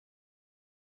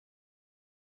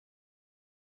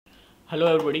Hello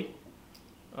everybody.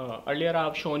 Earlier I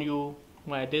have shown you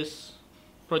this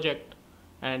project,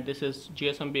 and this is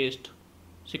GSM based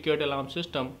security alarm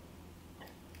system.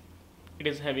 It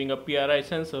is having a PRI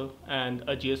sensor and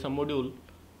a GSM module,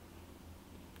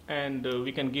 and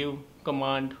we can give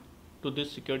command to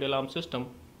this security alarm system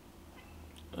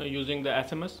using the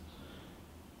SMS,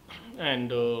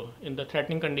 and in the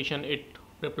threatening condition it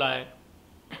reply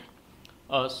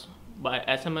us by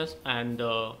SMS and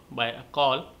by a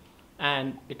call,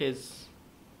 and it is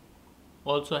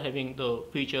also having the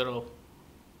feature of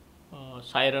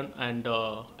siren and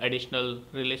additional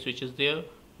relay switches there.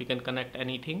 We can connect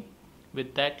anything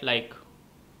with that, like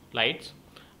lights,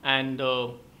 and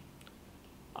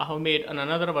I have made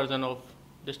another version of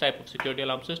this type of security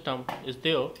alarm system is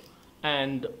there,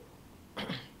 and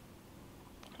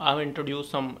I have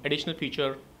introduced some additional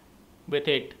feature with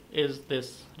it. Is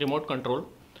this remote control,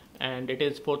 and it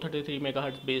is 433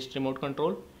 megahertz based remote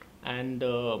control, and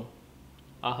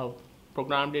I have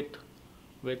programmed it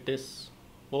with this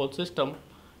whole system.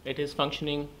 It is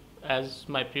functioning as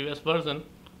my previous version.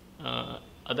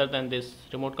 Other than this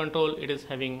remote control, it is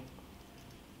having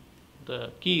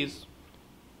the keys.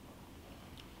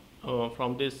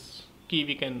 From this key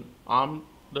we can arm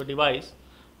the device,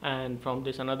 and from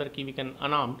this another key we can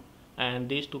unarmed, and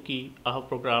these two key I have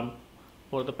programmed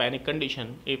for the panic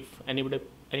condition. If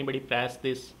anybody press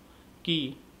this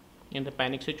key in the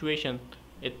panic situation,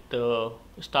 it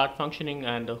start functioning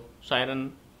and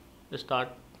siren start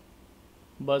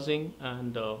buzzing,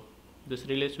 and this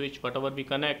relay switch whatever we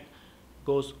connect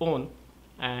goes on,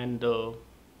 and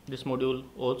this module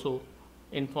also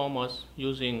inform us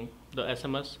using the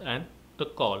SMS and the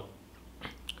call.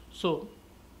 So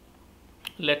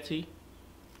let's see.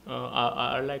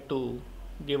 I'd like to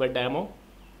give a demo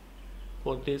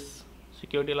for this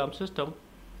security alarm system.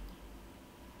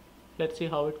 Let's see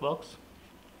how it works.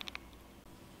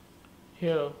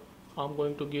 Here I'm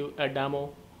going to give a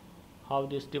demo how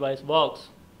this device works.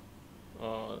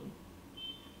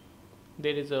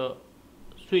 There is a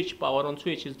switch, power on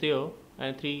switch is there,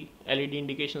 and 3 LED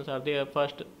indications are there.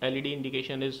 First LED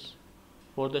indication is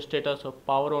for the status of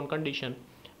power on condition,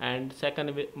 and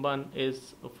second one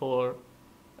is for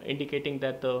indicating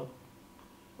that the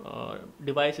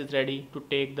device is ready to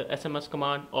take the SMS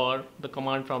command or the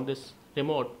command from this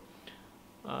remote.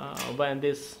 When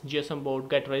this GSM board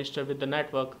get registered with the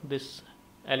network, this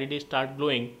LED start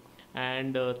glowing,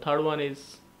 and third one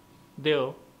is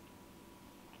there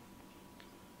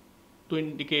to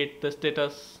indicate the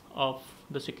status of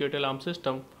the security alarm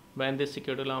system. When this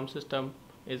security alarm system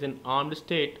is in armed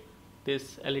state,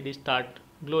 this LED start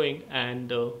glowing,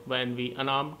 and when we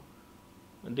unarm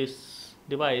this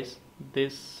device,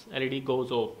 this LED goes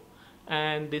off.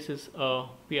 And this is a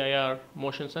PIR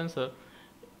motion sensor.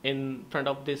 In front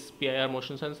of this PIR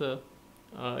motion sensor,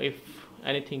 if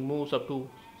anything moves up to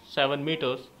 7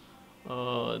 meters,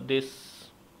 this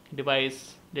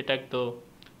device detect the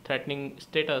threatening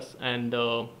status and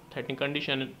threatening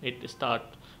condition. It start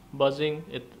buzzing,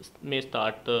 it may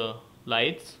start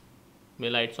lights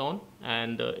on,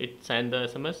 and it send the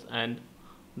SMS and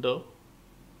the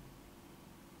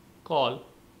call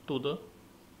to the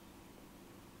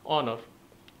owner.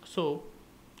 So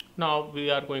now we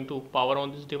are going to power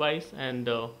on this device, and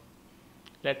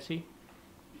let's see.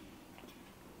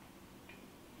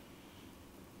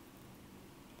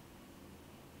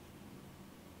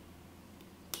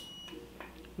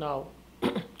 Now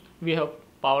we have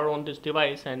power on this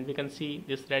device, and we can see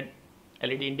this red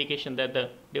LED indication that the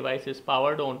device is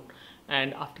powered on,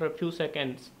 and after a few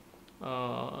seconds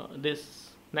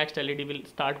this next LED will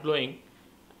start glowing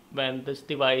when this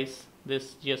device,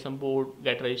 this GSM board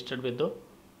get registered with the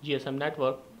GSM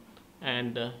network,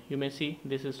 and you may see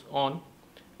this is on,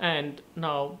 and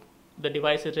now the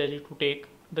device is ready to take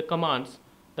the commands.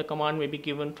 The command may be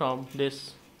given from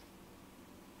this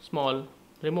small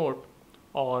remote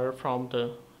or from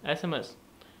the SMS.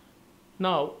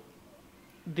 Now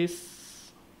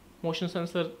this motion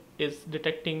sensor is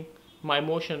detecting my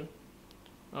motion.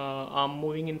 I'm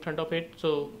moving in front of it,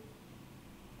 so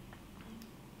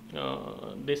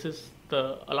this is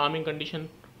the alarming condition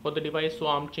for the device. So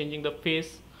I'm changing the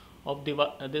face of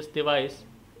this device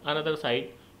another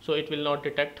side, so it will not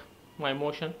detect my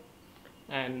motion,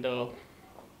 and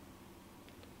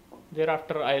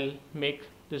thereafter I'll make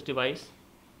this device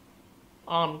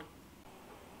armed.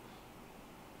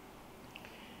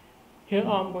 Here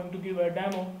I'm going to give a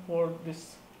demo for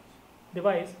this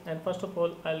device, and first of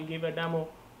all I'll give a demo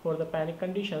for the panic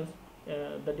conditions.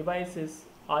 The device is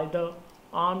either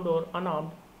armed or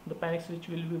unarmed. The panic switch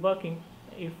will be working.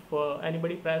 If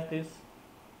anybody press this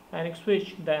panic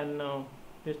switch, then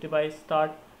this device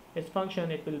start its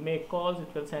function. It will make calls,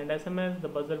 it will send SMS, the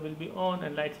buzzer will be on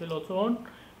and lights will also on.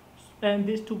 And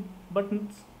these two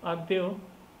buttons are there.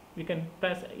 We can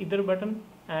press either button,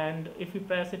 and if you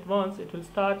press it once it will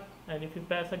start, and if you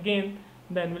press again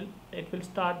then it will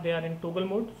start. They are in toggle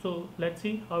mode. So let's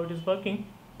see how it is working.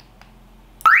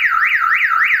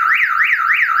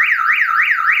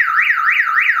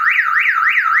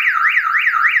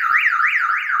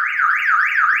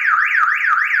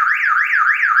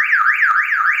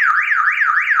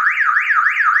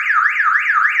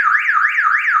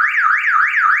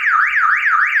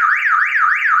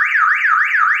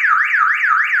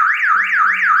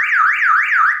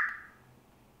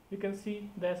 You can see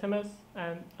the SMS,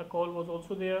 and a call was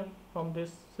also there from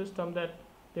this system that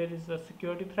there is a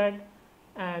security threat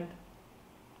and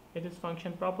it is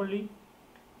functioned properly.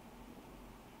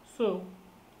 So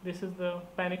this is the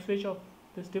panic switch of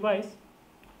this device.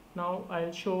 Now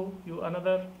I'll show you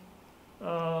another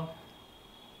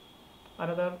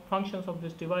functions of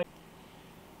this device.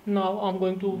 Now I'm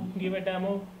going to give a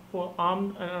demo for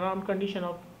unarmed condition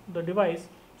of the device.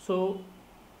 So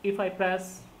if I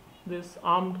press this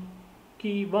armed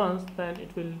key once, then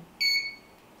it will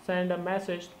send a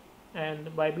message,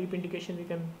 and by beep indication we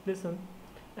can listen,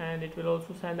 and it will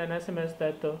also send an SMS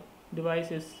that the device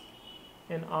is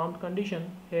in armed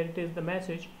condition. Here it is the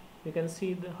message. You can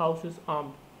see the house is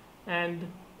armed, and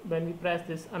when we press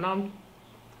this unarmed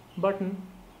button,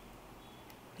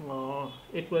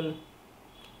 it will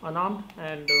unarmed,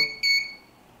 and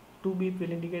two beep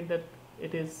will indicate that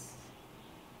it is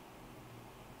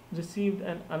received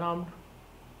an unarmed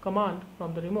command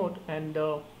from the remote. And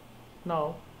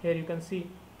now here you can see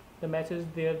the message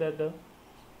there that the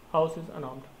house is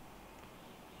unarmed.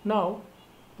 Now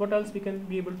what else we can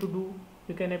be able to do?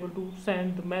 We can able to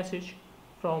send the message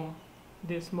from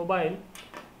this mobile.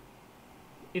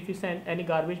 If we send any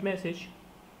garbage message,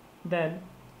 then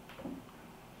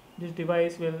this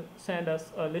device will send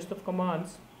us a list of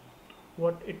commands,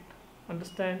 what it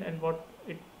understands and what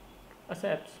it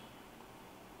accepts.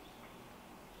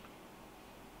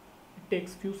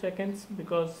 Takes few seconds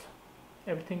because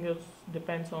everything else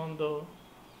depends on the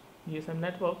GSM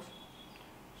networks.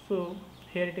 So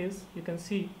here it is. You can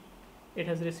see it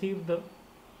has received the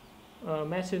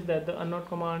message that the unknown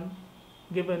command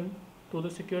given to the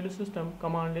security system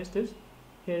command list is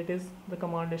here. It is the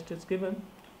command list is given,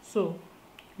 so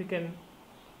we can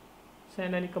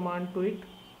send any command to it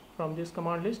from this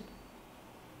command list.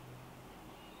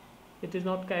 It is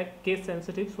not case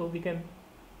sensitive, so we can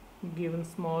given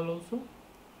small also.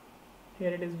 Here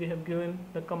it is, we have given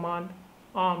the command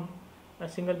armed. A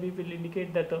single beep will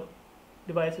indicate that the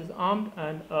device is armed,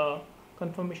 and a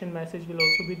confirmation message will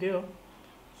also be there.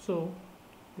 So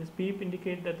this beep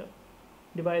indicate that the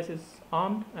device is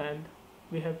armed, and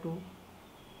we have to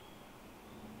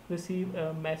receive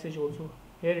a message also.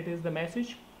 Here it is the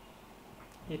message.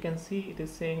 You can see it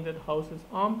is saying that house is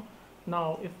armed.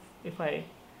 Now if I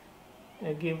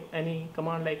give any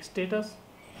command like status,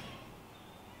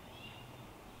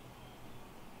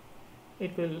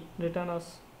 it will return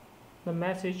us the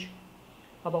message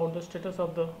about the status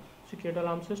of the security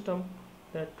alarm system,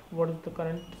 that what is the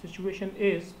current situation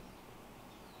is.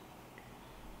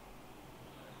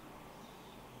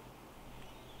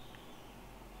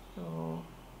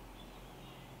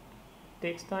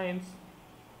 Takes times.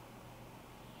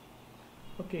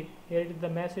 Okay, here it is the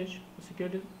message, the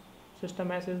security system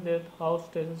message that house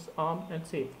is armed and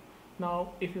safe.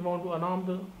 Now if you want to unarm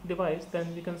the device,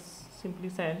 then we can simply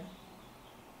send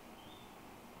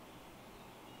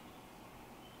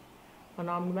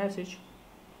unarmed message.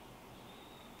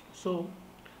 So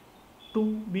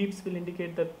two beeps will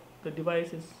indicate that the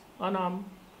device is unarmed,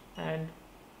 and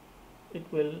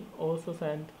it will also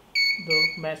send the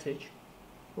message.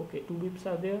 Okay, two beeps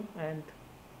are there, and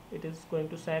it is going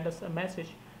to send us a message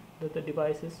that the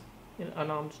device is in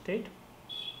unarmed state.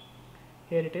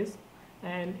 Here it is.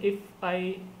 And if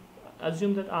I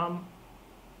assume that I'm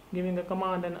giving a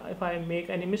command, and if I make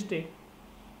any mistake,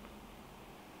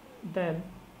 then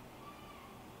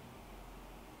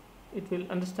it will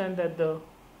understand that the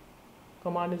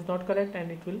command is not correct,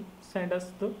 and it will send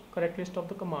us the correct list of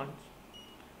the commands.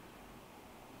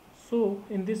 So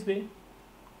in this way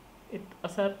it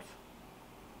accepts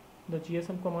the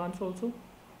GSM commands also.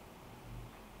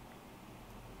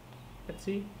 Let's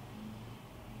see.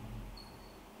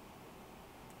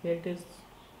 Here it is,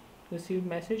 received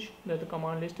message that the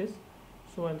command list is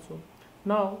so and so.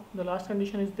 Now the last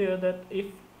condition is there, that if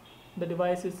the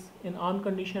device is in armed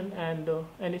condition and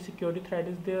any security threat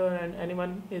is there and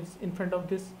anyone is in front of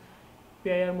this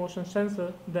Pir motion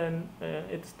sensor, then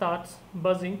it starts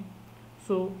buzzing.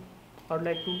 So I would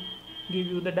like to give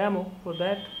you the demo for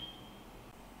that.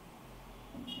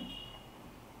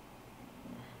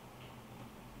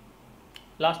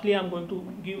 Lastly, I'm going to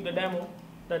give the demo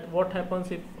that what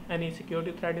happens if any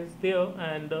security threat is there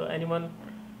and anyone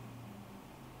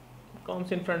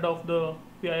comes in front of the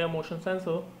Pir motion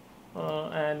sensor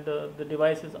and the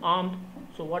device is armed.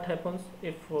 So what happens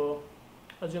if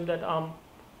assume that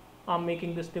I'm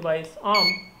making this device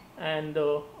armed and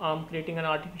I'm creating an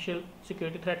artificial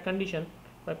security threat condition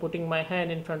by putting my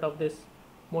hand in front of this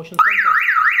motion sensor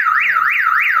and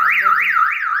start buzzing.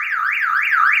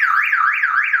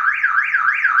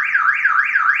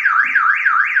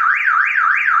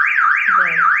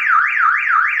 Then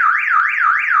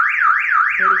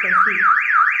here you can see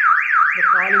the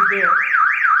call is there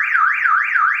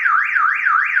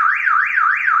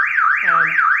and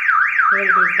here it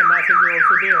is, the message is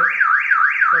also there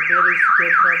that there is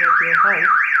security threat at your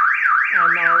house. And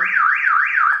now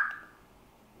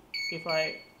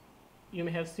you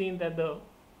may have seen that the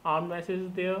armed message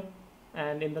is there,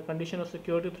 and in the condition of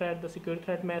security threat, the security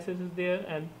threat message is there,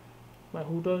 and my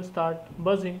hooter start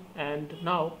buzzing, and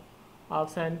now I'll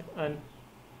send an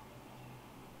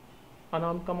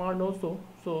unarmed command also.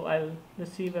 So I'll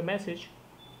receive a message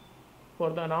for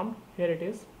the unarmed. Here it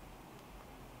is.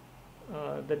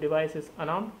 The device is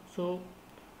unarmed. So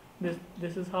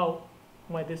this is how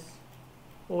this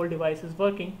old device is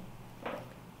working.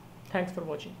 Thanks for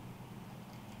watching.